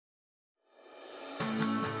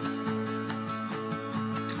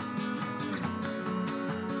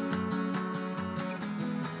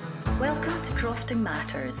Welcome to Crofting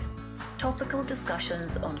Matters, topical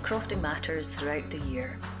discussions on crofting matters throughout the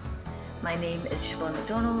year. My name is Siobhan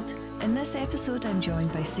MacDonald. In this episode I'm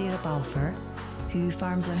joined by Sarah Balfour, who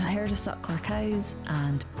farms a herd of Suckler cows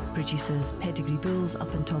and produces pedigree bulls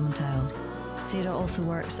up in Tomintoul. Sarah also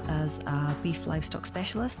works as a beef livestock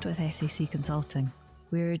specialist with SAC Consulting.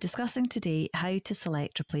 We're discussing today how to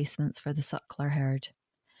select replacements for the Suckler herd.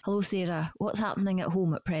 Hello Sarah, what's happening at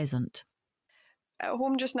home at present? At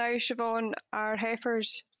home just now, Siobhan, our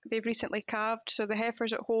heifers, they've recently calved. So the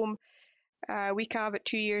heifers at home, we calve at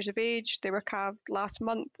 2 years of age. They were calved last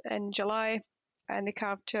month in July, and they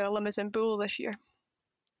calved to a Limousin bull this year.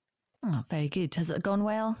 Oh, very good. Has it gone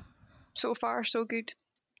well? So far, so good.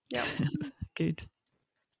 Yeah. Good.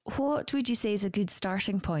 What would you say is a good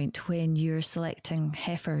starting point when you're selecting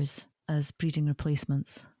heifers as breeding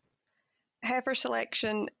replacements? Heifer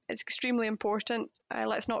selection is extremely important.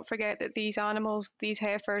 Let's not forget that these animals, these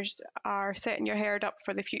heifers, are setting your herd up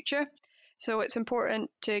for the future. So it's important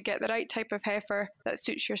to get the right type of heifer that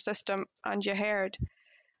suits your system and your herd.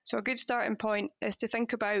 So a good starting point is to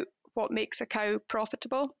think about what makes a cow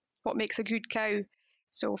profitable, what makes a good cow.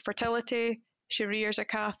 So fertility, she rears a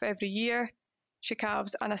calf every year, she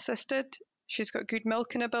calves unassisted, she's got good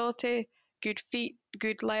milking ability, good feet,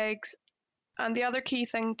 good legs. And the other key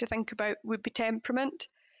thing to think about would be temperament.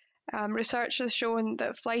 Research has shown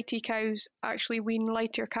that flighty cows actually wean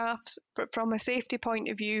lighter calves, but from a safety point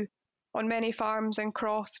of view, on many farms and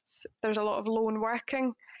crofts, there's a lot of lone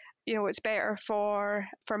working. You know, it's better for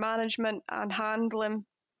management and handling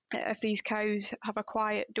if these cows have a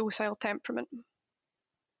quiet, docile temperament.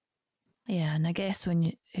 Yeah, and I guess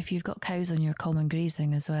if you've got cows on your common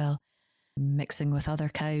grazing as well, mixing with other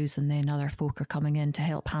cows and then other folk are coming in to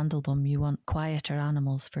help handle them, you want quieter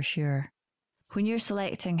animals for sure. When you're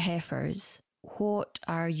selecting heifers, what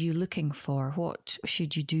are you looking for? What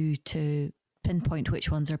should you do to pinpoint which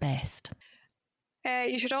ones are best?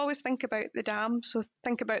 You should always think about the dam, so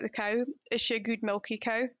think about the cow. Is she a good milky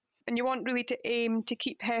cow? And you want really to aim to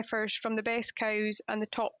keep heifers from the best cows and the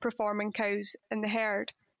top performing cows in the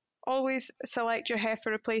herd. Always select your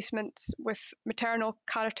heifer replacements with maternal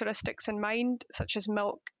characteristics in mind, such as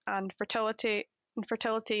milk and fertility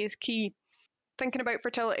is key. Thinking about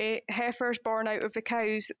fertility, heifers born out of the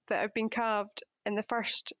cows that have been calved in the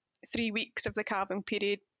first 3 weeks of the calving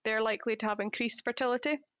period, they're likely to have increased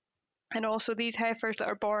fertility. And also these heifers that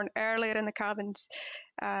are born earlier in the calving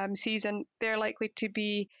season, they're likely to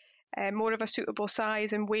be more of a suitable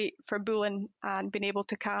size and weight for bulling and being able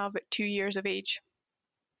to calve at 2 years of age.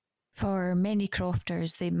 For many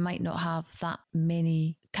crofters, they might not have that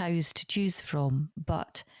many cows to choose from,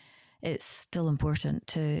 but it's still important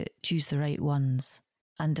to choose the right ones.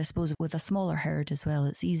 And I suppose with a smaller herd as well,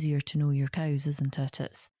 it's easier to know your cows, isn't it?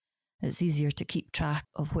 It's easier to keep track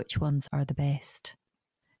of which ones are the best.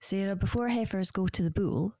 Sarah, before heifers go to the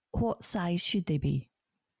bull, what size should they be?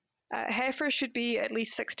 Heifers should be at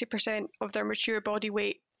least 60% of their mature body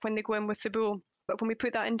weight when they go in with the bull. But when we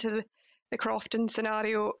put that into the crofting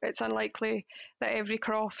scenario, it's unlikely that every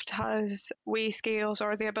croft has weigh scales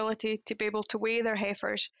or the ability to be able to weigh their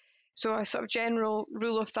heifers. So a sort of general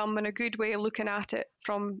rule of thumb and a good way of looking at it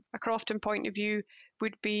from a crofting point of view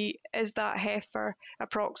would be, is that heifer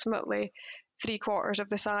approximately 3/4 of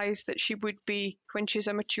the size that she would be when she's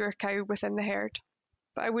a mature cow within the herd?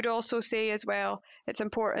 But I would also say as well, it's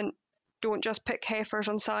important, don't just pick heifers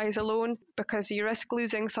on size alone, because you risk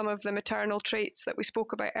losing some of the maternal traits that we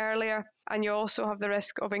spoke about earlier, and you also have the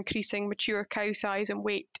risk of increasing mature cow size and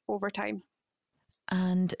weight over time.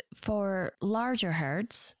 And for larger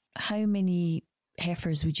herds, how many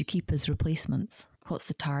heifers would you keep as replacements? What's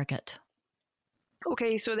the target?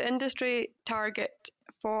 Okay, so the industry target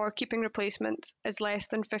for keeping replacements is less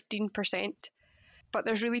than 15%, but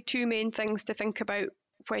there's really two main things to think about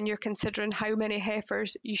when you're considering how many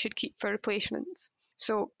heifers you should keep for replacements.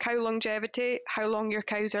 So cow longevity, how long your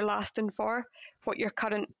cows are lasting for, what your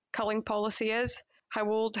current culling policy is,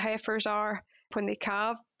 how old heifers are when they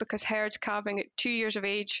calve, because herds calving at 2 years of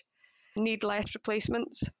age need less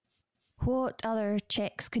replacements. What other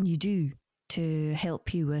checks can you do to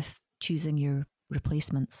help you with choosing your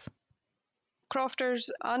replacements?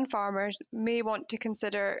 Crofters and farmers may want to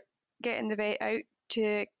consider getting the vet out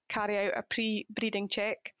to carry out a pre-breeding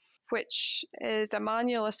check, which is a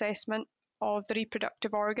manual assessment of the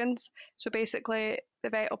reproductive organs. So basically, the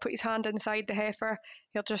vet will put his hand inside the heifer,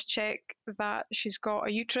 he'll just check that she's got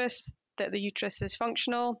a uterus, that the uterus is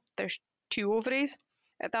functional, there's 2 ovaries.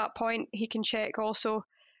 At that point, he can check also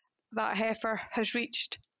that heifer has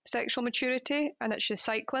reached sexual maturity and that she's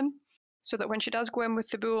cycling, so that when she does go in with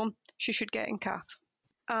the bull, she should get in calf.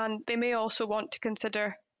 And they may also want to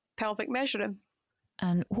consider pelvic measuring.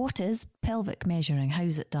 And what is pelvic measuring?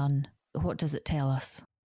 How's it done? What does it tell us?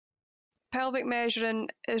 Pelvic measuring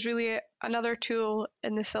is really another tool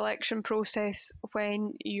in the selection process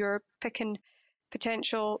when you're picking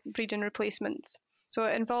potential breeding replacements. So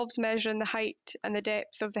it involves measuring the height and the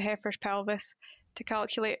depth of the heifer's pelvis to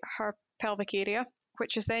calculate her pelvic area,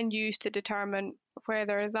 which is then used to determine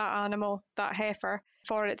whether that animal, that heifer,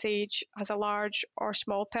 for its age, has a large or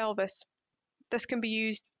small pelvis. This can be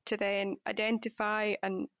used to then identify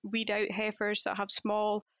and weed out heifers that have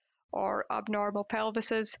small or abnormal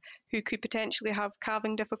pelvises who could potentially have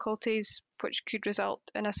calving difficulties, which could result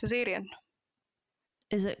in a caesarean.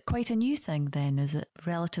 Is it quite a new thing then? Is it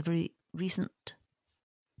relatively recent?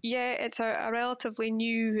 Yeah, it's a relatively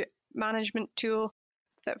new management tool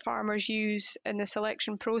that farmers use in the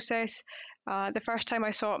selection process. The first time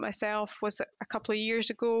I saw it myself was a couple of years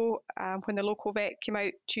ago when the local vet came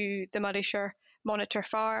out to the Murrayshire Monitor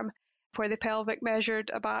Farm, where the pelvic measured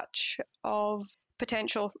a batch of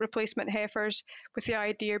potential replacement heifers, with the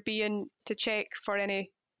idea being to check for any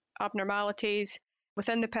abnormalities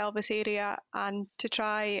within the pelvis area and to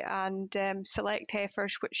try and select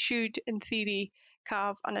heifers which should, in theory,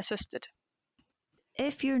 calve unassisted.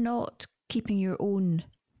 If you're not keeping your own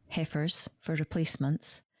heifers for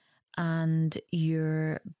replacements and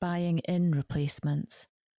you're buying in replacements,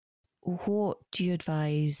 what do you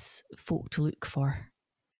advise folk to look for?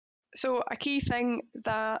 So a key thing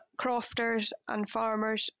that crofters and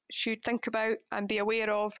farmers should think about and be aware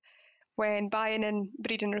of when buying in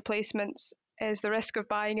breeding replacements is the risk of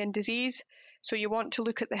buying in disease. So you want to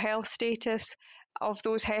look at the health status of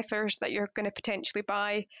those heifers that you're going to potentially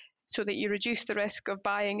buy so that you reduce the risk of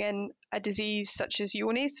buying in a disease such as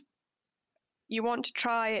Johne's. You want to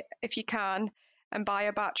try, if you can, and buy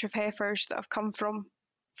a batch of heifers that have come from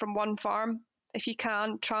one farm. If you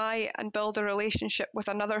can, try and build a relationship with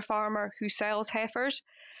another farmer who sells heifers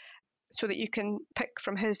so that you can pick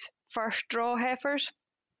from his first draw heifers,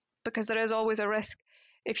 because there is always a risk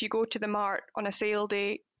if you go to the mart on a sale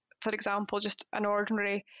day, for example, just an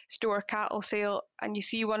ordinary store cattle sale, and you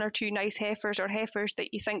see one or two nice heifers or heifers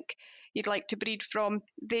that you think you'd like to breed from,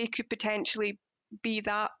 they could potentially be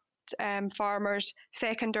that farmer's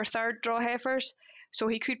second or third draw heifers. So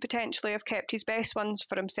he could potentially have kept his best ones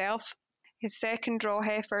for himself. His second draw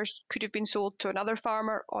heifers could have been sold to another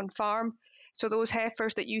farmer on farm. So those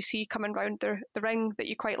heifers that you see coming round the ring that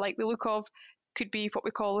you quite like the look of could be what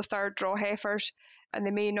we call the third draw heifers, and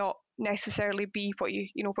they may not necessarily be what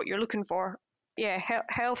you're looking for. Yeah,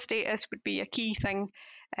 health status would be a key thing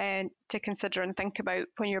to consider and think about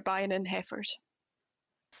when you're buying in heifers.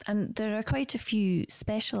 And there are quite a few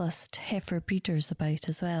specialist heifer breeders about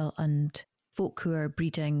as well, and folk who are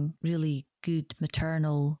breeding really good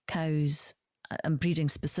maternal cows and breeding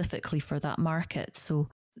specifically for that market. So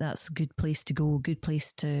that's a good place to go, a good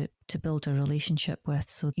place to build a relationship with,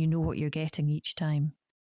 so you know what you're getting each time.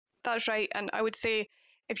 That's right. And I would say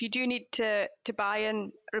if you do need to buy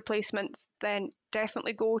in replacements, then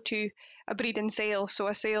definitely go to a breeding sale. So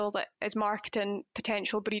a sale that is marketing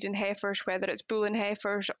potential breeding heifers, whether it's bulling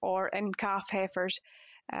heifers or in-calf heifers.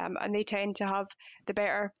 And they tend to have the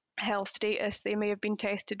better health status. They may have been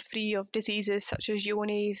tested free of diseases such as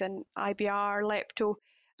Johne's and IBR, lepto.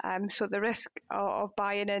 So the risk of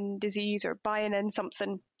buying in disease or buying in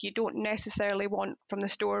something you don't necessarily want from the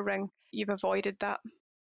store ring, you've avoided that.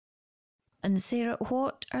 And Sarah,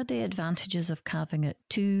 what are the advantages of calving at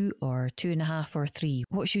 2 or 2.5 or 3?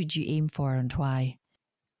 What should you aim for and why?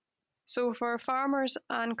 So for farmers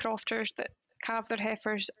and crofters that calve their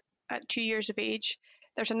heifers at 2 years of age,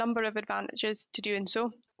 there's a number of advantages to doing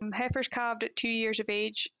so. Heifers calved at 2 years of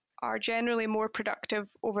age are generally more productive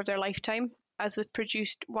over their lifetime, as they've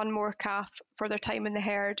produced one more calf for their time in the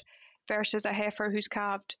herd versus a heifer who's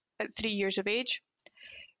calved at 3 years of age.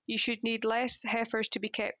 You should need less heifers to be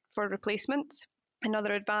kept for replacements.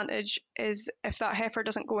 Another advantage is if that heifer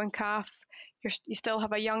doesn't go in calf, you still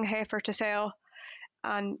have a young heifer to sell.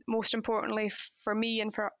 And most importantly for me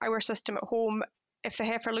and for our system at home, if the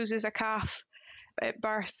heifer loses a calf at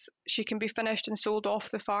birth, she can be finished and sold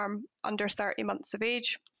off the farm under 30 months of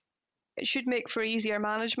age. It should make for easier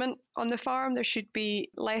management on the farm. There should be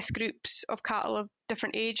less groups of cattle of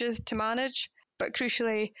different ages to manage. But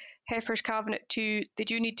crucially, heifers calving at 2, they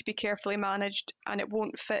do need to be carefully managed, and it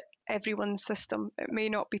won't fit everyone's system. It may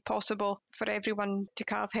not be possible for everyone to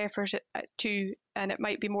calve heifers at 2, and it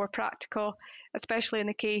might be more practical, especially in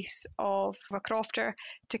the case of a crofter,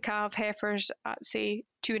 to calve heifers at, say,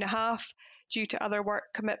 2.5 due to other work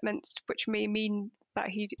commitments, which may mean that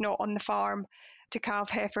he's not on the farm, to calve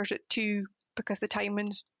heifers at 2 because the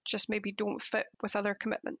timings just maybe don't fit with other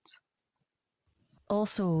commitments.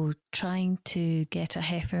 Also, trying to get a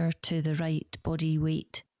heifer to the right body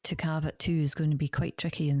weight to calve at too is going to be quite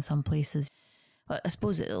tricky in some places. I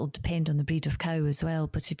suppose it'll depend on the breed of cow as well,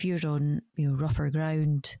 but if you're on rougher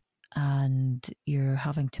ground and you're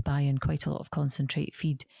having to buy in quite a lot of concentrate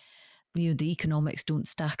feed, the economics don't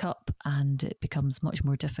stack up and it becomes much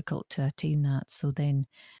more difficult to attain that. So then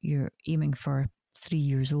you're aiming for 3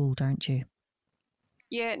 years old, aren't you?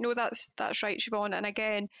 Yeah, no, that's right, Siobhan. And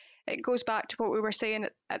again, it goes back to what we were saying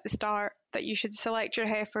at the start, that you should select your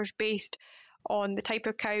heifers based on the type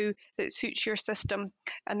of cow that suits your system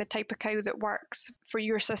and the type of cow that works for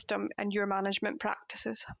your system and your management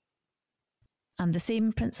practices. And the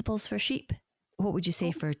same principles for sheep? What would you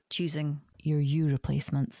say for choosing your ewe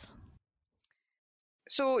replacements?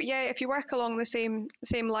 So yeah, if you work along the same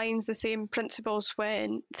lines, the same principles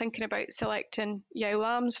when thinking about selecting yow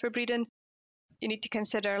lambs for breeding, you need to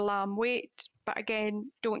consider lamb weight, but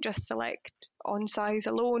again, don't just select on size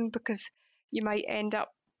alone, because you might end up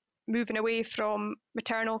moving away from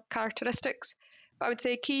maternal characteristics. But I would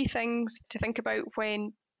say key things to think about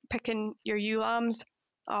when picking your ewe lambs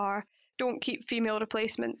are: don't keep female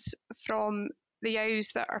replacements from the ewes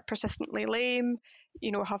that are persistently lame,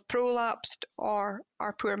 have prolapsed or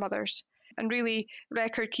are poor mothers. And really,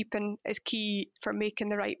 record keeping is key for making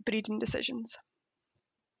the right breeding decisions.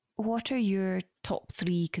 What are your top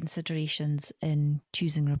 3 considerations in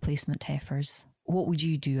choosing replacement heifers? What would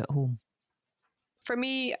you do at home? For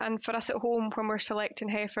me and for us at home, when we're selecting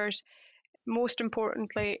heifers, most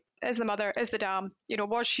importantly, is the mother, is the dam.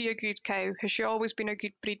 Was she a good cow? Has she always been a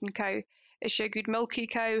good breeding cow? Is she a good milky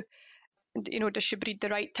cow? And, does she breed the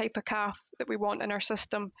right type of calf that we want in our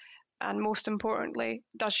system? And most importantly,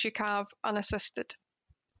 does she calve unassisted?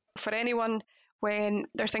 For anyone, when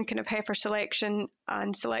they're thinking of heifer selection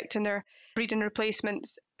and selecting their breeding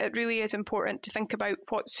replacements, it really is important to think about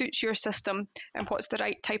what suits your system and what's the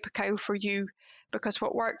right type of cow for you, because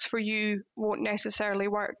what works for you won't necessarily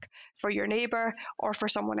work for your neighbour or for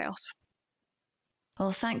someone else.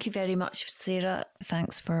 Well, thank you very much, Sarah.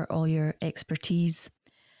 Thanks for all your expertise.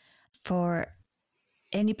 For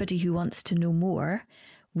anybody who wants to know more,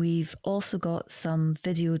 we've also got some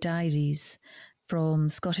video diaries from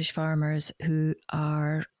Scottish farmers who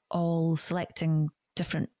are all selecting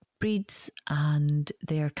different breeds, and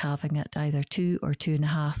they're calving at either 2 or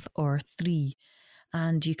 2.5 or 3.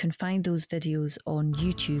 And you can find those videos on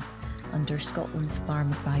YouTube under Scotland's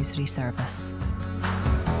Farm Advisory Service.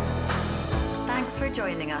 Thanks for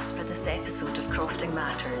joining us for this episode of Crofting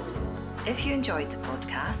Matters. If you enjoyed the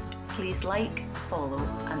podcast, please like, follow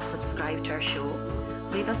and subscribe to our show.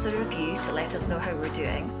 Leave us a review to let us know how we're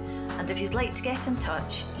doing. And if you'd like to get in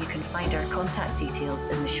touch, you can find our contact details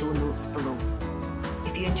in the show notes below.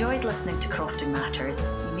 If you enjoyed listening to Crofting Matters,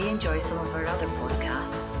 you may enjoy some of our other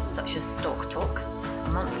podcasts, such as Stock Talk, a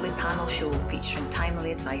monthly panel show featuring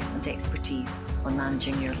timely advice and expertise on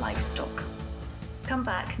managing your livestock. Come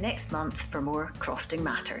back next month for more Crofting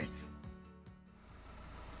Matters.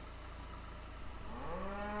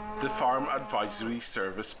 The Farm Advisory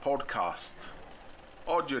Service Podcast.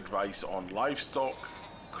 Audio advice on livestock,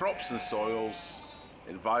 crops and soils,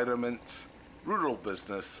 environment, rural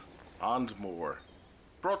business and more.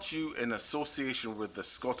 Brought to you in association with the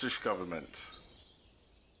Scottish Government.